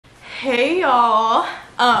Hey y'all.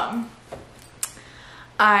 I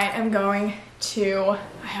am going to,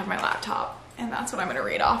 I have my laptop and that's what I'm gonna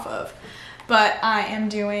read off of, but I am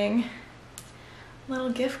doing a little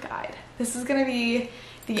gift guide. This is gonna be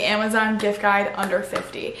the Amazon gift guide under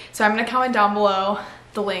 50. So I'm gonna comment down below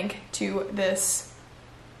the link to this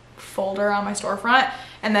folder on my storefront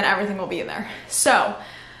and then everything will be in there. So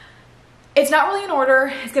it's not really in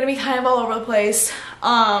order. It's gonna be kind of all over the place.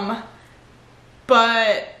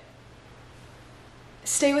 But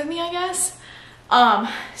stay with me, I guess.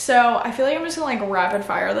 So I feel like I'm just gonna like rapid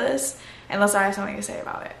fire this unless I have something to say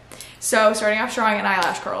about it. So starting off strong, an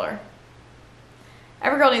eyelash curler.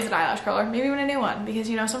 Every girl needs an eyelash curler, maybe even a new one, because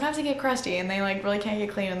you know, sometimes they get crusty and they like really can't get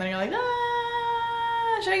clean and then you're like,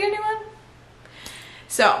 ah, should I get a new one?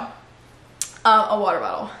 So, a water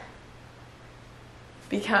bottle.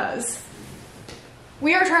 Because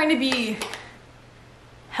we are trying to be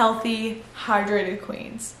healthy, hydrated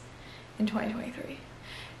queens in 2023.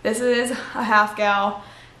 This is a half gal,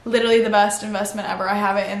 literally the best investment ever. I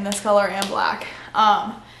have it in this color and black.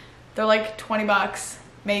 They're like 20 bucks,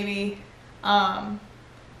 maybe. But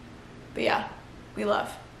yeah, we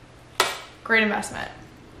love. Great investment.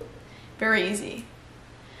 Very easy.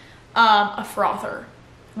 A frother.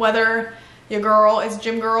 Whether your girl is a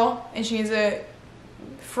gym girl and she needs a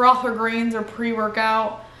frother greens or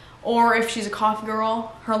pre-workout, or if she's a coffee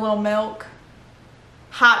girl, her little milk,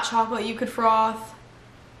 hot chocolate you could froth.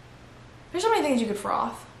 There's so many things you could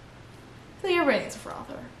froth. I feel like everybody needs a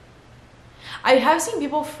frother. I have seen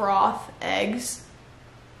people froth eggs,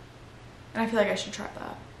 and I feel like I should try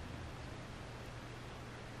that.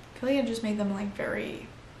 I feel like it just made them like very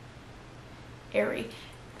airy.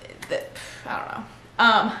 I don't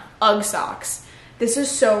know. Ugg socks. This is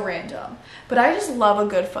so random, but I just love a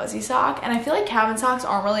good fuzzy sock, and I feel like cabin socks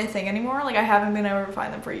aren't really a thing anymore. Like I haven't been able to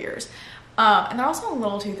find them for years. And they're also a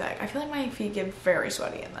little too thick. I feel like my feet get very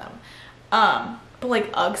sweaty in them. But like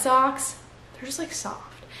Ugg socks, they're just like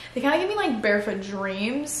soft. They kind of give me like Barefoot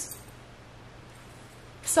Dreams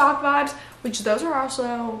sock vibes, which those are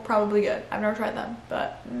also probably good. I've never tried them,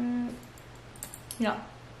 but yeah.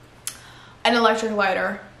 An electric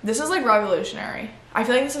lighter. This is like revolutionary. I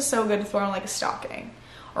feel like this is so good to throw in like a stocking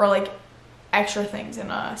or like extra things in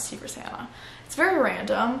a Secret Santa. It's very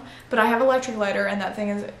random, but I have an electric lighter and that thing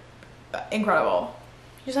is incredible.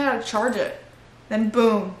 You just gotta charge it, then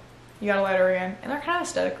boom, you got a lighter again, and they're kind of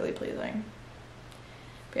aesthetically pleasing.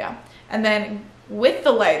 But yeah, and then with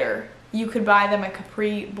the lighter, you could buy them a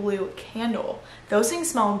Capri Blue candle. Those things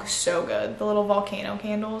smell so good. The little volcano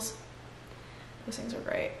candles. Those things are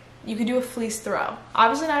great. You could do a fleece throw.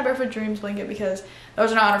 Obviously not a Barefoot Dreams blanket because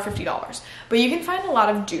those are not under $50. But you can find a lot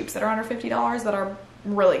of dupes that are under $50 that are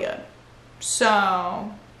really good.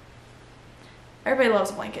 So everybody loves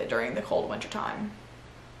a blanket during the cold winter time.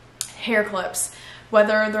 Hair clips,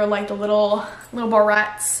 whether they're like the little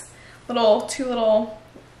barrettes, two little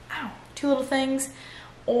things,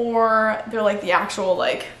 or they're like the actual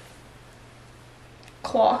like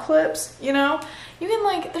claw clips, you know? You can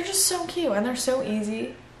like, they're just so cute and they're so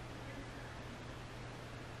easy.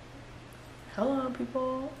 Hello,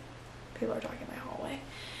 people. People are talking in my hallway.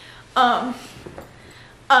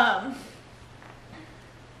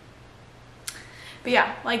 But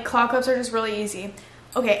yeah, like claw clips are just really easy.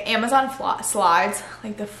 Okay, Amazon slides,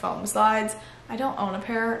 like the foam slides. I don't own a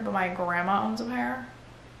pair, but my grandma owns a pair.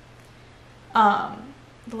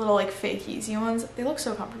 The little like fake easy ones, they look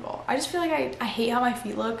so comfortable. I just feel like I hate how my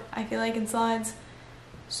feet look, I feel like in slides.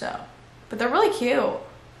 So, but they're really cute.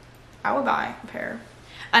 I would buy a pair.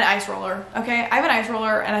 An ice roller, okay? I have an ice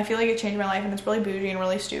roller and I feel like it changed my life and it's really bougie and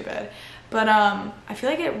really stupid. But I feel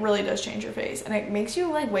like it really does change your face and it makes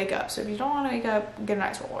you like wake up. So if you don't want to wake up, get an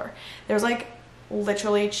ice roller. There's like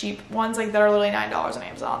literally cheap ones like that are literally $9 on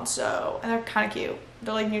Amazon. So, and they're kind of cute.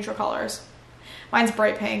 They're like neutral colors. Mine's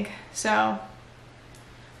bright pink, so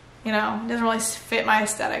you know, it doesn't really fit my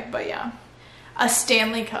aesthetic, but yeah. A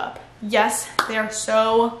Stanley cup. Yes, they are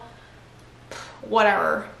so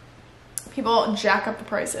whatever. People jack up the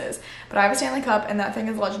prices, but I have a Stanley cup and that thing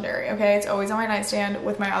is legendary, okay? It's always on my nightstand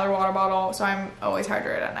with my other water bottle, so I'm always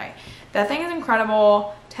hydrated at night. That thing is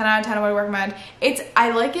incredible. 10 out of 10 I would recommend.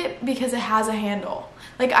 I like it because it has a handle.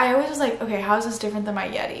 Like I always was like, okay, how is this different than my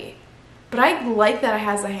Yeti? But I like that it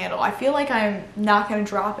has the handle. I feel like I'm not gonna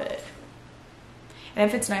drop it. And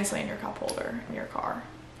it fits nicely in your cup holder in your car.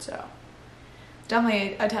 So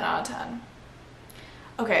definitely a 10 out of 10.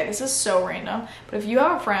 Okay, this is so random, but if you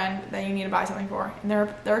have a friend that you need to buy something for and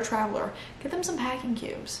they're a traveler, get them some packing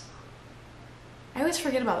cubes. I always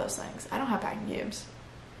forget about those things. I don't have packing cubes,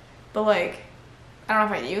 but like, I don't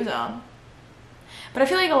know if I use them. But I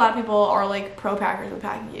feel like a lot of people are like pro packers with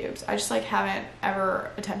packing cubes. I just like haven't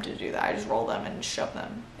ever attempted to do that. I just roll them and shove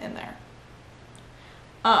them in there.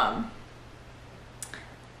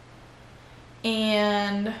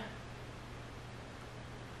 And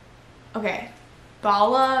okay,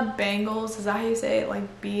 Bala bangles, is that how you say it?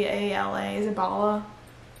 Like B-A-L-A, is it Bala?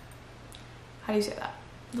 How do you say that?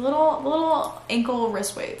 The little ankle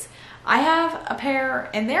wrist weights. I have a pair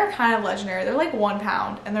and they're kind of legendary. They're like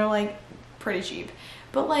 £1 and they're like pretty cheap.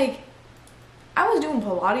 But like, I was doing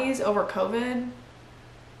Pilates over COVID and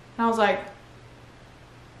I was like,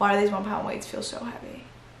 why do these £1 weights feel so heavy?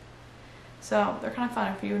 So they're kind of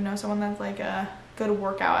fun if you know someone that's like a good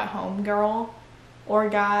workout at home girl or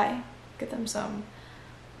guy. Get them some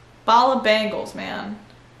Bala bangles, man.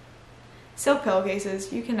 Silk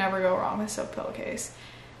pillowcases. You can never go wrong with silk pillowcase.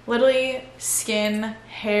 Literally, skin,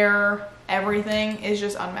 hair, everything is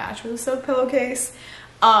just unmatched with a silk pillowcase.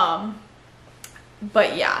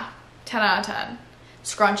 But yeah, 10 out of 10.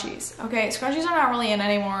 Scrunchies. Okay, scrunchies are not really in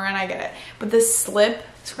anymore, and I get it. But the slip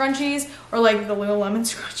scrunchies, or like the Lululemon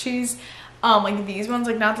scrunchies, like these ones,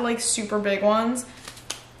 like not the like super big ones,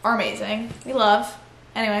 are amazing. We love.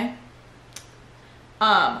 Anyway,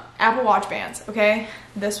 Apple Watch bands. Okay,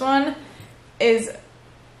 this one is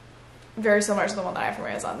very similar to the one that I have from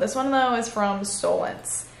Amazon. This one though is from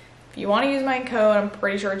Solence. If you want to use my code, I'm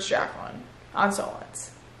pretty sure it's Jaclyn on Solence.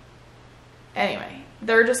 Anyway,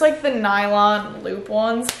 they're just like the nylon loop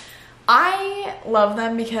ones. I love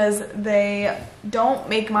them because they don't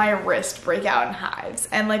make my wrist break out in hives.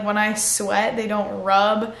 And like when I sweat, they don't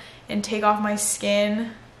rub and take off my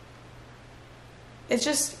skin. It's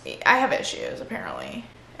just, I have issues apparently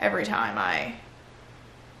every time I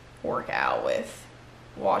work out with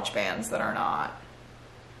watch bands that are not.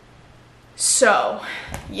 So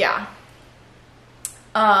yeah.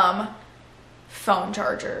 Phone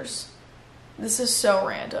chargers. This is so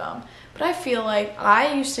random, but I feel like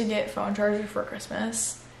I used to get phone chargers for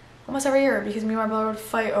Christmas almost every year because me and my brother would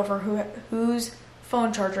fight over whose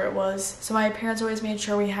phone charger it was. So my parents always made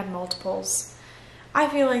sure we had multiples. I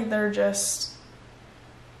feel like they're just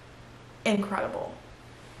incredible.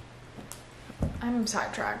 I'm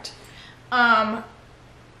sidetracked. Okay,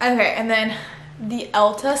 and then the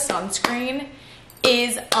Elta sunscreen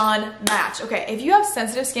is unmatched. Okay, if you have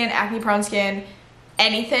sensitive skin, acne prone skin,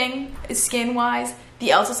 anything skin wise, the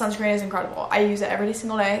Elta sunscreen is incredible. I use it every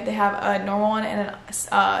single day. They have a normal one and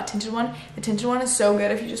a tinted one. The tinted one is so good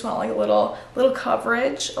if you just want like a little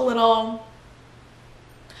coverage, a little,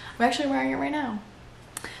 I'm actually wearing it right now.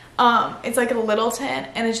 It's like a little tint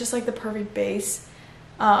and it's just like the perfect base.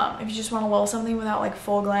 If you just want a little something without like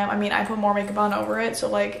full glam. I mean, I put more makeup on over it, so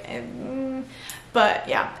like, but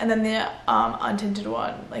yeah. And then the untinted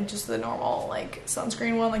one, like just the normal like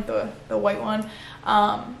sunscreen one, like the white one,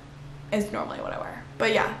 is normally what I wear.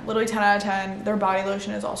 But yeah, literally 10 out of 10. Their body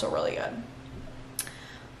lotion is also really good.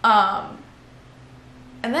 And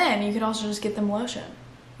then you can also just get them lotion,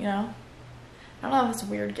 you know? I don't know if it's a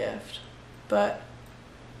weird gift, but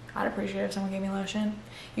I'd appreciate it if someone gave me lotion.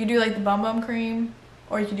 You can do like the Bum Bum cream,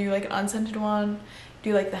 or you can do like an unscented one,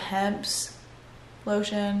 do like the Hemp's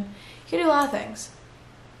lotion. You can do a lot of things.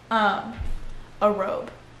 A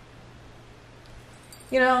robe.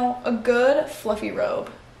 You know, a good fluffy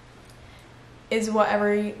robe is what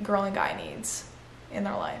every girl and guy needs in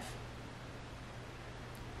their life.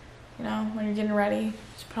 You know, when you're getting ready,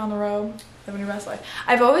 just put on the robe, living your best life.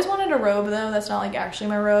 I've always wanted a robe though, that's not like actually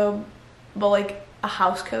my robe, but like a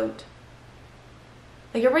house coat.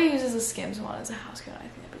 Like everybody uses the Skims one as a house coat. I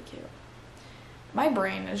think that'd be cute. My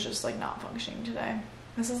brain is just like not functioning today.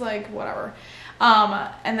 This is like whatever.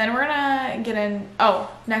 And then we're gonna get in,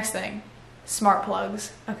 next thing, smart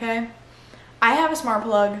plugs, okay? I have a smart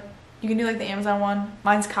plug. You can do like the Amazon one.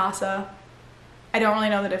 Mine's Casa. I don't really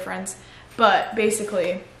know the difference, but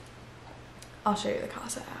basically, I'll show you the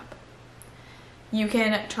Casa app. You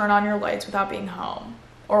can turn on your lights without being home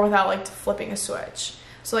or without like flipping a switch.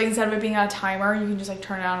 So like instead of it being on a timer, you can just like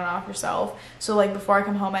turn it on and off yourself. So like before I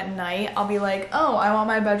come home at night, I'll be like, oh, I want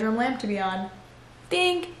my bedroom lamp to be on.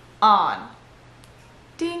 Ding, on.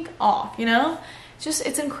 Ding, off, you know?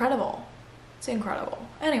 It's incredible. It's incredible.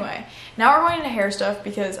 Anyway, now we're going into hair stuff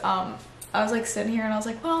because I was like sitting here and I was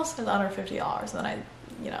like, well, it's under $50. And then I,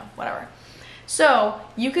 you know, whatever. So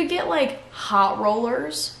you could get like hot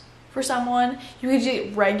rollers for someone. You could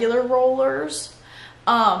get regular rollers,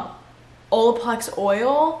 Olaplex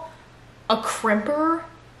oil, a crimper.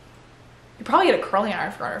 You probably get a curling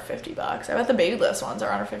iron for under $50. I bet the Babylist ones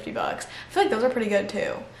are under $50. I feel like those are pretty good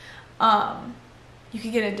too. You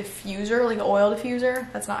could get a diffuser, like an oil diffuser.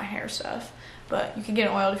 That's not hair stuff, but you could get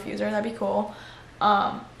an oil diffuser. That'd be cool.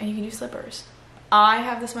 And you can do slippers. I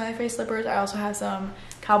have the smiley face slippers. I also have some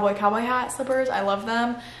cowboy hat slippers. I love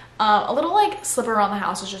them. A little like slipper around the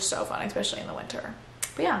house is just so fun, especially in the winter.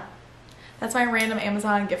 But yeah, that's my random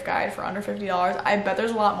Amazon gift guide for under $50. I bet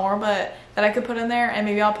there's a lot more but that I could put in there, and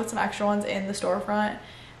maybe I'll put some extra ones in the storefront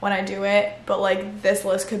when I do it. But like this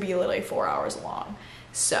list could be literally 4 hours long.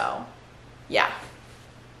 So yeah.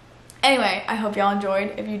 Anyway, I hope y'all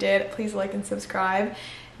enjoyed. If you did, please like and subscribe.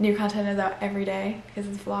 New content is out every day because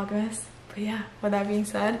it's Vlogmas. But yeah, with that being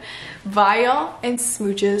said, bye y'all and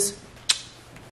smooches.